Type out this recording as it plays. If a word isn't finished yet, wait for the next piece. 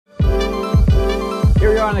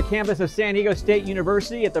here on the campus of San Diego State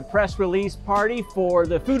University at the press release party for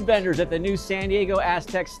the food vendors at the new San Diego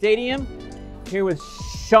Aztec Stadium. Here with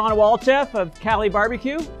Sean Walchef of Cali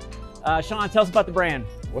BBQ. Sean, tell us about the brand.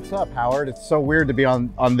 What's up, Howard? It's so weird to be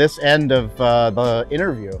on this end of the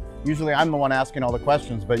interview. Usually I'm the one asking all the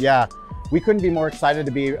questions, but yeah, we couldn't be more excited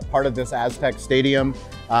to be a part of this Aztec Stadium.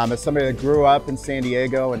 As somebody that grew up in San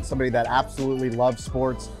Diego and somebody that absolutely loves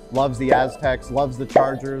sports, loves the Aztecs, loves the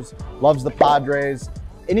Chargers, loves the Padres.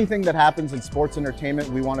 Anything that happens in sports entertainment,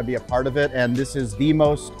 we want to be a part of it. And this is the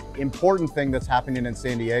most important thing that's happening in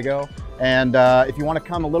San Diego. And if you want to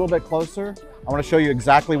come a little bit closer, I want to show you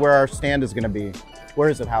exactly where our stand is going to be. Where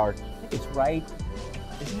is it, Howard? I think it's right,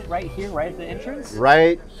 isn't it right here, right at the entrance?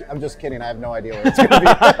 Right, I'm just kidding, I have no idea where it's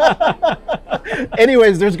gonna be.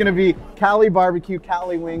 Anyways, there's gonna be Cali BBQ,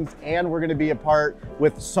 Cali Wings, and we're gonna be a part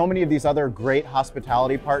with so many of these other great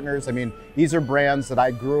hospitality partners. I mean, these are brands that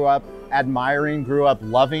I grew up admiring, grew up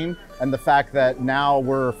loving, and the fact that now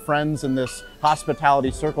we're friends in this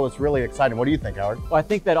hospitality circle is really exciting. What do you think, Howard? Well, I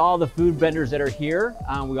think that all the food vendors that are here,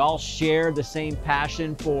 we all share the same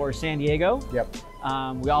passion for San Diego. Yep.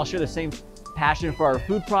 We all share the same passion for our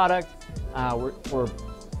food product.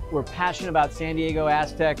 We're passionate about San Diego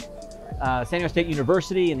Aztec, San Diego State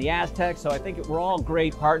University and the Aztecs. So I think we're all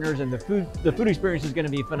great partners, and the food experience is going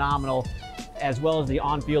to be phenomenal, as well as the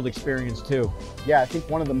on-field experience too. Yeah, I think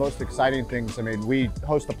one of the most exciting things, I mean, we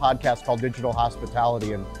host a podcast called Digital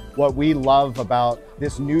Hospitality, and what we love about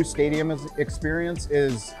this new stadium experience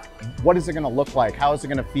is what is it going to look like? How is it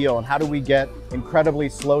going to feel? And how do we get incredibly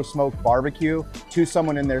slow smoked barbecue to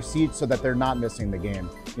someone in their seat so that they're not missing the game?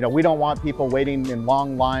 You know, we don't want people waiting in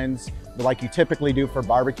long lines like you typically do for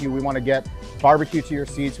barbecue. We want to get barbecue to your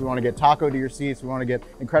seats. We want to get taco to your seats. We want to get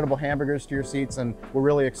incredible hamburgers to your seats. And we're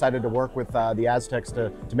really excited to work with the Aztecs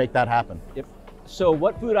to make that happen. Yep. So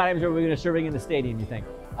what food items are we going to be serving in the stadium, you think?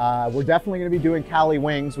 We're definitely going to be doing Cali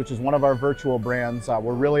Wings, which is one of our virtual brands.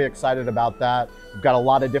 We're really excited about that. We've got a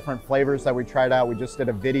lot of different flavors that we tried out. We just did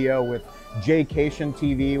a video with Jaycation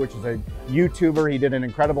TV, which is a YouTuber. He did an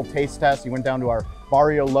incredible taste test. He went down to our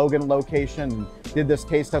Barrio Logan location and did this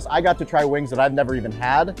taste test. I got to try wings that I've never even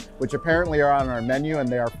had, which apparently are on our menu, and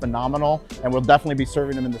they are phenomenal. And we'll definitely be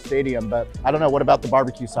serving them in the stadium. But I don't know, what about the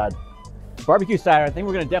barbecue side? Barbecue side, I think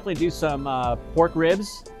we're going to definitely do some pork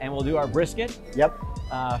ribs, and we'll do our brisket. Yep.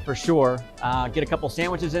 For sure. Get a couple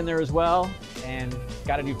sandwiches in there as well, and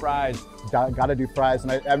got to do fries. Got to do fries,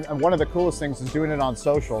 and one of the coolest things is doing it on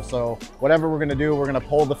social. So whatever we're going to do, we're going to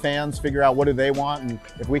poll the fans, figure out what do they want, and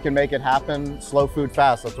if we can make it happen, slow food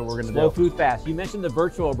fast, that's what we're going to do. Slow food fast. You mentioned the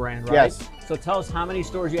virtual brand, right? Yes. So tell us how many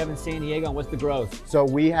stores you have in San Diego and what's the growth? So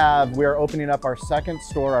we are opening up our second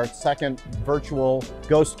store, our second virtual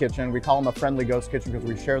ghost kitchen. We call them a friendly ghost kitchen because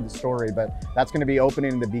we share the story, but that's going to be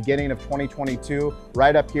opening in the beginning of 2022,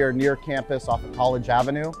 right up here near campus off of College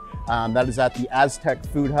Avenue. That is at the Aztec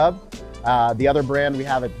Food Hub. The other brand we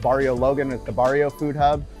have at Barrio Logan at the Barrio Food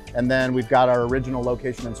Hub, and then we've got our original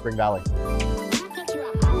location in Spring Valley.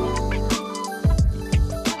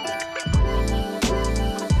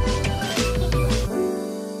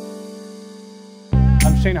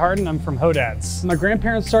 I'm Shane Harden, I'm from Hodad's. My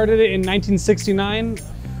grandparents started it in 1969.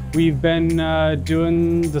 We've been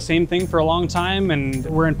doing the same thing for a long time, and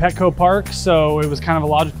we're in Petco Park, so it was kind of a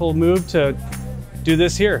logical move to do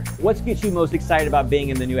this here. What gets you most excited about being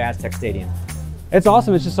in the new Aztec Stadium? It's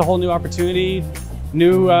awesome. It's just a whole new opportunity,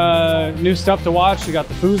 new stuff to watch. We got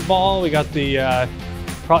the foosball, we got the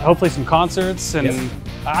hopefully some concerts, and yes.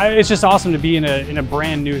 It's just awesome to be in a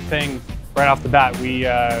brand new thing right off the bat.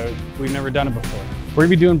 We've never done it before. We're gonna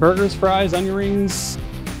be doing burgers, fries, onion rings,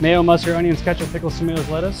 mayo, mustard, onions, ketchup, pickles, tomatoes,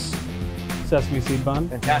 lettuce, sesame seed bun.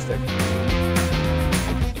 Fantastic.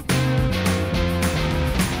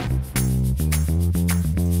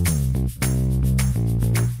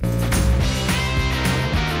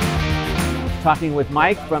 Talking with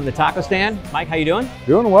Mike from the taco stand. Mike, how you doing?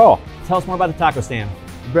 Doing well. Tell us more about the taco stand.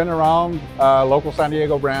 Been around local San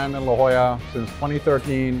Diego brand in La Jolla since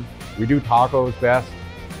 2013. We do tacos best.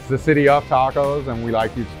 It's the city of tacos, and we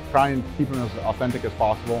like to try and keep them as authentic as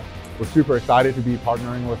possible. We're super excited to be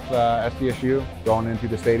partnering with SDSU going into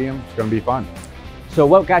the stadium. It's going to be fun. So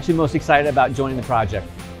what got you most excited about joining the project?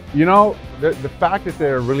 You know, the fact that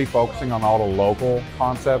they're really focusing on all the local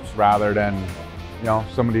concepts rather than, you know,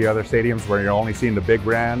 some of the other stadiums where you're only seeing the big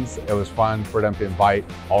brands. It was fun for them to invite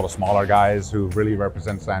all the smaller guys who really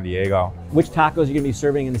represent San Diego. Which tacos are you going to be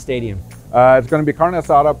serving in the stadium? It's going to be carne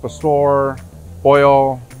asada, pastor,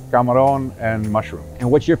 pollo, camarón, and mushroom.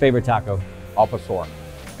 And what's your favorite taco? Al pastor,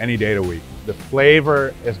 any day of the week. The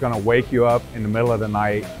flavor is going to wake you up in the middle of the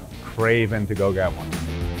night, craving to go get one.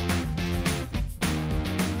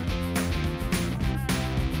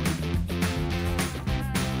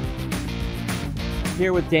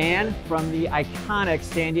 here with Dan from the iconic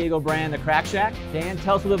San Diego brand, the Crack Shack. Dan,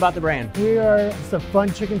 tell us a little about the brand. We are just a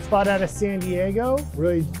fun chicken spot out of San Diego,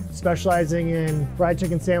 really specializing in fried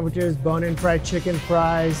chicken sandwiches, bone-in fried chicken,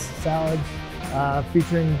 fries, salads,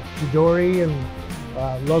 featuring Chidori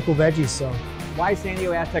and local veggies. So, Why San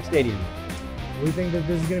Diego Aztec Stadium? we think that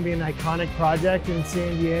this is going to be an iconic project in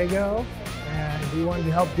San Diego, and we wanted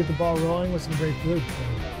to help get the ball rolling with some great food.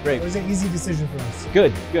 So Great. it was an easy decision for us.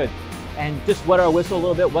 Good, good. And just wet our whistle a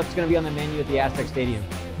little bit, what's going to be on the menu at the Aztec Stadium?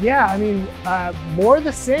 Yeah, I mean, more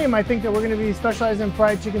the same. I think that we're going to be specializing in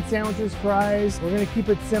fried chicken sandwiches, fries. We're going to keep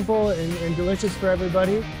it simple and delicious for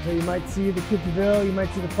everybody. So you might see the Cookie Bill, you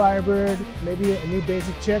might see the Firebird, maybe a new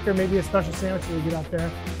basic chick, or maybe a special sandwich that we get out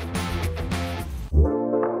there.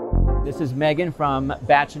 This is Megan from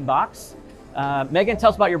Batch and Box. Megan, tell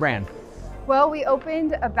us about your brand. Well, we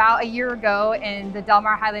opened about a year ago in the Del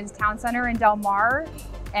Mar Highlands Town Center in Del Mar,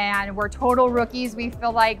 and we're total rookies. We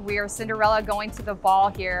feel like we are Cinderella going to the ball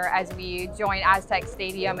here as we join Aztec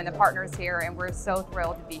Stadium and the partners here, and we're so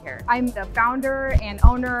thrilled to be here. I'm the founder and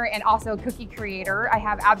owner and also cookie creator. I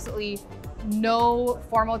have absolutely no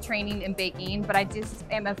formal training in baking, but I just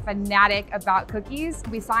am a fanatic about cookies.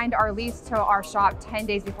 We signed our lease to our shop 10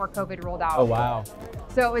 days before COVID rolled out. Oh, wow.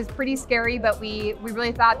 So it was pretty scary, but we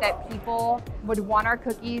really thought that people would want our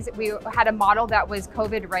cookies. We had a model that was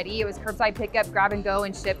COVID ready. It was curbside pickup, grab and go,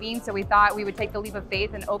 and shipping. So we thought we would take the leap of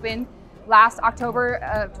faith and open last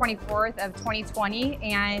October 24th of 2020,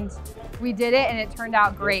 and we did it, and it turned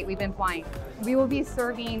out great. We've been flying. We will be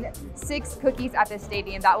serving 6 cookies at the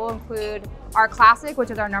stadium. That will include our classic,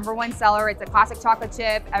 which is our #1 seller. It's a classic chocolate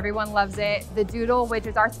chip. Everyone loves it. The doodle, which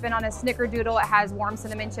is our spin on a snickerdoodle. It has warm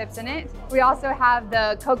cinnamon chips in it. We also have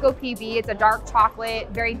the Cocoa PB. It's a dark chocolate,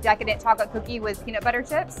 very decadent chocolate cookie with peanut butter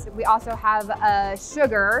chips. We also have a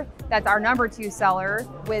sugar, that's our #2 seller,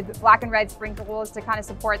 with black and red sprinkles to kind of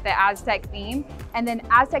support the Aztec theme. And then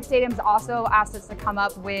Aztec Stadium's also asked us to come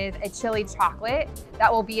up with a chili chocolate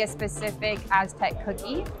that will be a specific Aztec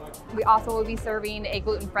cookie. We also will be serving a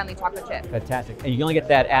gluten-friendly chocolate chip. Fantastic. And you can only get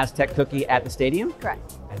that Aztec cookie at the stadium?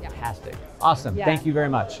 Correct. Fantastic. Awesome. Yeah. Thank you very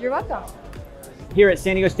much. You're welcome. Here at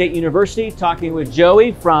San Diego State University, talking with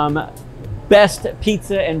Joey from Best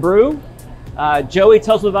Pizza and Brew. Joey,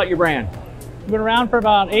 tell us about your brand. We've been around for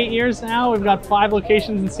about 8 years now. We've got 5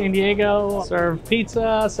 locations in San Diego. Serve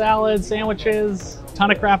pizza, salads, sandwiches, a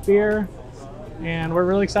ton of craft beer, and we're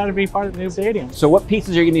really excited to be part of the new stadium. So what pizzas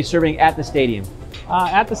are you going to be serving at the stadium?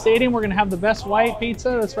 At the stadium, we're going to have the best white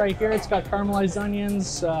pizza. That's right here. It's got caramelized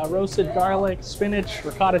onions, roasted garlic, spinach,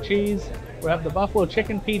 ricotta cheese. We have the buffalo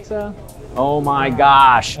chicken pizza. Oh my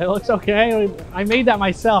gosh. It looks okay. I made that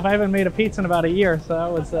myself. I haven't made a pizza in about a year, so that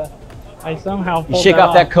was I somehow pulled You shake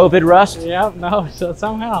off that COVID rust? Yep, no, so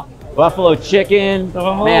somehow. Buffalo chicken.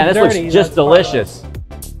 Oh, man, this dirty. looks just That's part of it. delicious.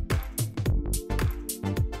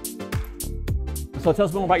 So tell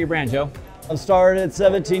us more about your brand, Joe. I started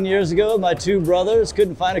 17 years ago with my 2 brothers.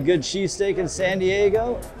 Couldn't find a good cheesesteak in San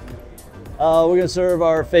Diego. We're gonna serve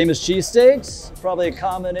our famous cheesesteaks, probably a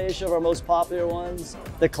combination of our most popular ones.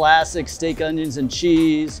 The classic steak, onions, and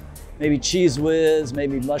cheese, maybe cheese whiz,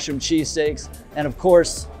 maybe mushroom cheesesteaks, and of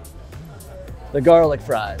course, the garlic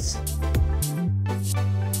fries.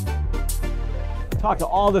 Talked to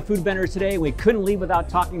all the food vendors today. We couldn't leave without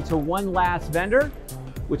talking to one last vendor,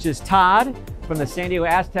 which is Todd from the San Diego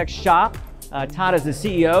Aztec shop. Todd is the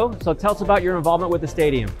CEO, so tell us about your involvement with the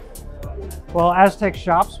stadium. Well, Aztec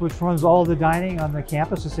Shops, which runs all the dining on the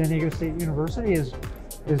campus of San Diego State University, is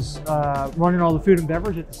running all the food and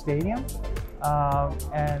beverage at the stadium.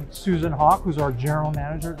 And Susan Hawke, who's our general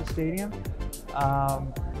manager at the stadium,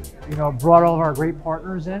 brought all of our great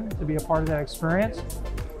partners in to be a part of that experience.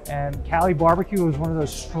 And Cali BBQ is one of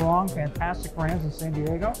those strong, fantastic brands in San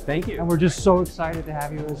Diego. Thank you. And we're just so excited to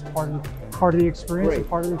have you as part of the experience and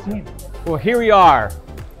part of the team. Well, here we are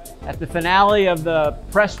at the finale of the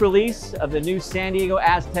press release of the new San Diego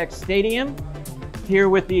Aztec Stadium. Here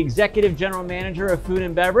with the Executive General Manager of Food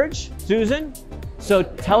and Beverage, Susan. So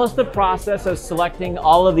tell us the process of selecting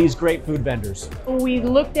all of these great food vendors. We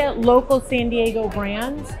looked at local San Diego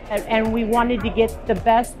brands and we wanted to get the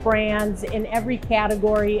best brands in every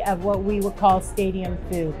category of what we would call stadium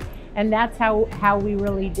food. And that's how we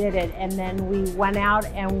really did it. And then we went out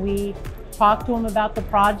and we talked to them about the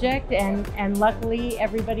project, and luckily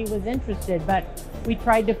everybody was interested, but we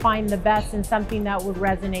tried to find the best and something that would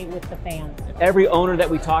resonate with the fans. Every owner that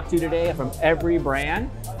we talked to today from every brand,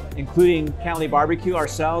 including Cali BBQ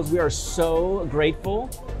ourselves, we are so grateful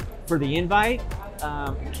for the invite.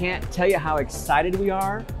 Can't tell you how excited we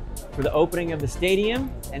are for the opening of the stadium.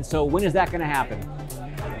 And so when is that going to happen?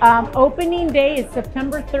 Opening day is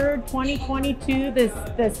September 3rd, 2022.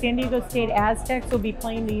 The San Diego State Aztecs will be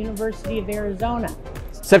playing the University of Arizona.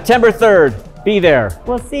 September 3rd, be there.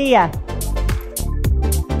 We'll see ya.